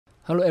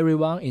Hello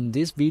everyone, in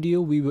this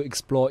video we will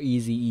explore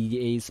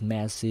EasyEDA's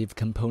massive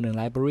component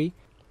library.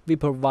 We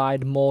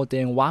provide more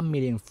than 1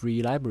 million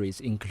free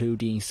libraries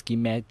including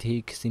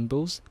schematic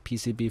symbols,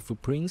 PCB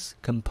footprints,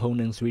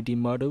 component 3D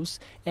models,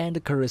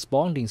 and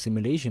corresponding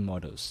simulation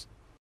models.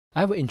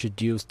 I will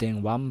introduce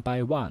them one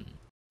by one.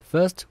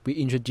 First, we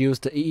introduce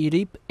the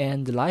EELIB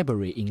and the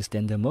library in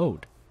standard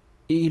mode.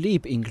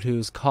 EELIB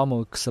includes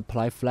common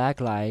supply flag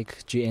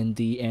like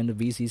GND and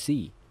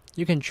VCC.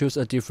 You can choose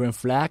a different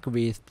flag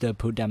with the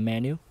pull-down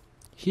menu.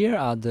 Here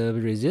are the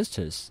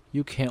resistors.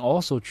 You can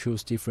also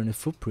choose different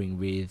footprint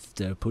with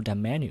the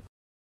pull-down menu.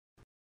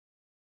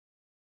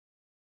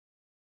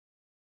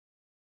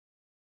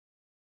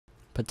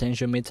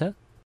 Potentiometer,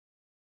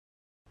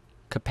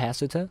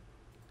 capacitor,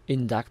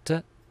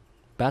 inductor,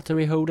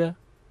 battery holder,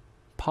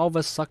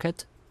 power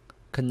socket,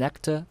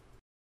 connector,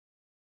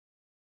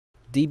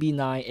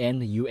 DB9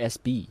 and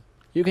USB.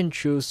 You can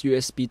choose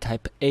USB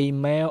type A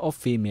male or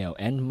female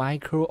and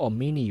micro or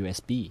mini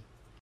USB.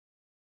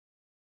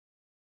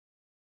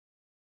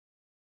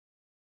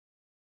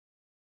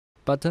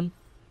 Button,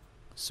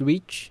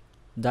 switch,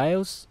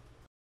 dials.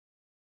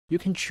 You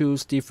can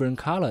choose different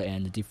color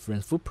and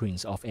different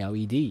footprints of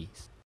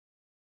LEDs.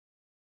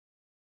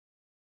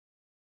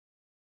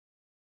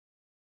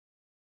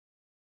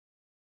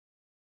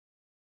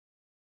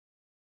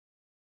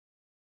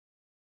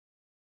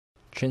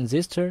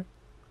 Transistor,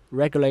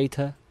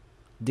 regulator,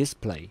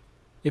 display.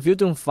 If you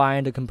don't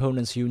find the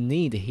components you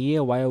need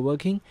here while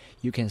working,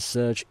 you can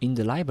search in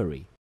the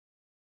library.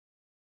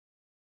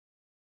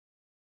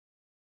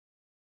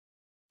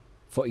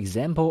 For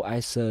example, I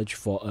search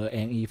for a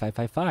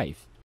NE555.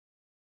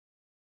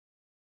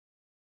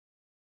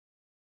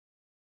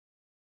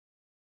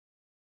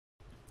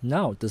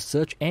 Now the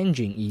search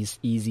engine is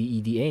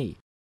EasyEDA.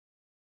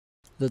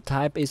 The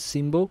type is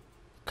symbol.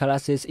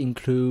 Classes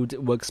include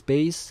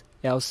workspace,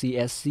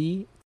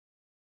 LCSC,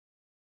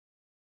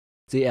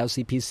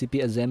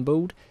 JLCPCB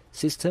assembled,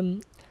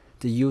 system,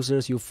 the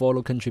users you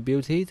follow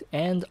contributed,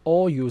 and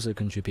all user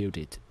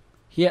contributed.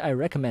 Here I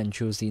recommend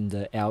choosing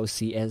the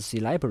LCSC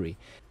library.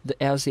 The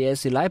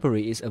LCSC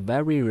library is a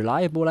very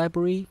reliable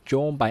library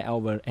drawn by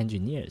our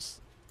engineers.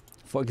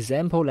 For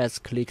example, let's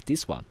click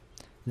this one.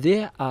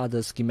 There are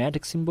the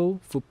schematic symbol,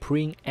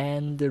 footprint,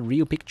 and the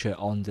real picture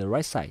on the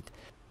right side,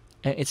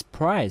 and its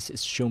price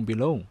is shown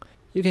below.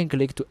 You can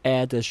click to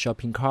add a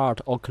shopping cart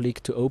or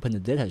click to open the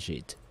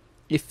datasheet.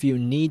 If you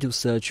need to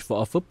search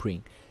for a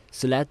footprint,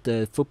 select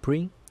the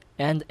footprint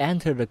and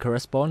enter the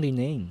corresponding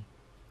name.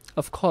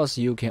 Of course,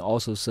 you can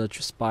also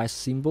search SPICE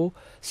symbol,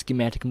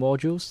 schematic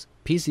modules,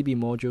 PCB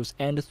modules,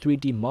 and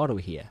 3D model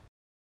here.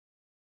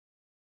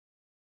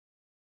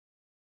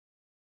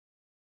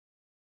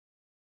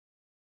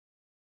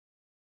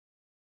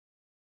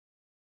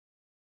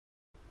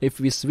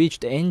 If we switch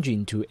the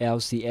engine to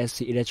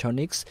LCSC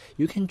electronics,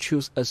 you can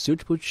choose a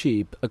suitable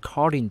chip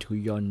according to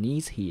your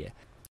needs here.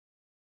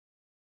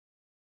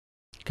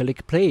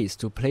 Click Place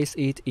to place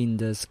it in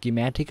the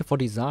schematic for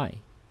design.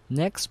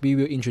 Next, we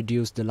will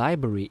introduce the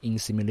library in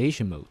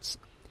simulation modes.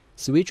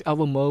 Switch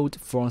our mode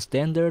from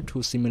standard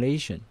to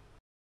simulation.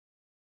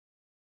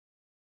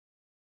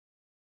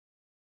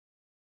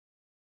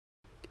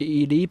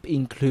 EELIB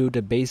include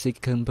the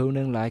basic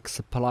component like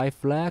supply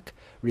flag,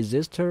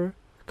 resistor,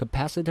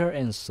 capacitor,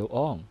 and so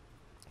on.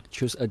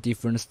 Choose a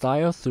different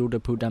style through the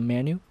pull-down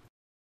menu.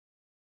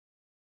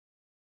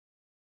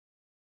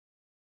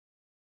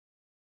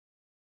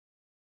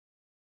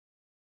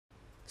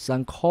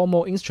 Some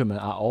common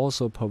instruments are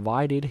also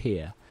provided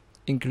here,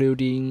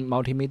 including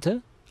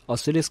multimeter,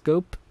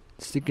 oscilloscope,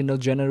 signal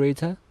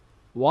generator,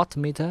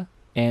 wattmeter,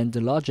 and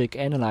logic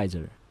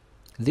analyzer.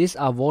 These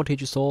are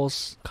voltage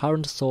source,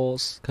 current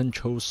source,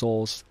 control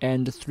source,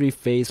 and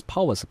three-phase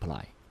power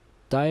supply.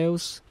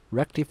 Dials,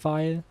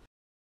 rectifier,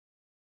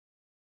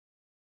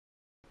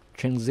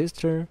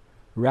 transistor,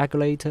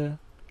 regulator,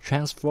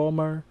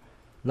 transformer,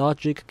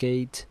 logic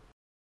gate,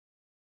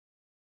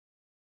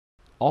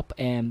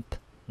 op-amp,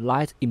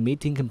 light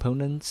emitting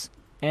components,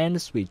 and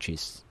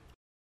switches.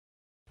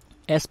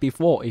 As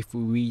before, if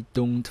we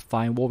don't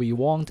find what we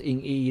want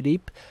in EELIB,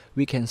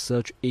 we can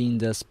search in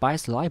the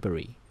SPICE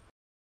library.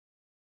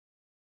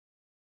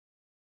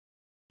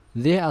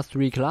 There are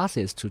 3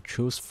 classes to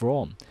choose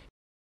from.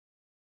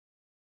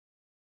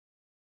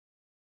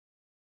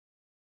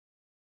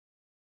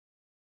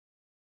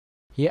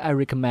 Here I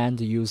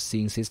recommend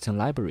using system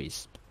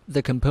libraries.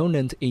 The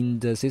components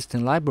in the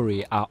system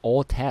library are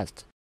all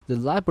tests. The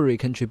library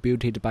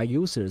contributed by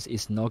users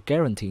is not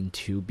guaranteed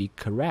to be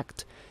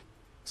correct,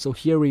 so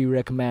here we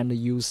recommend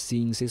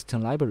using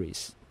system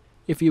libraries.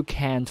 If you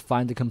can't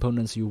find the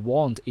components you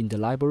want in the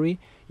library,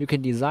 you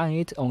can design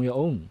it on your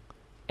own,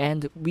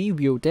 and we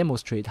will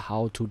demonstrate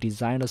how to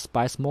design a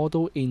SPICE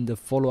model in the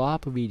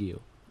follow-up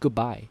video.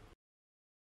 Goodbye.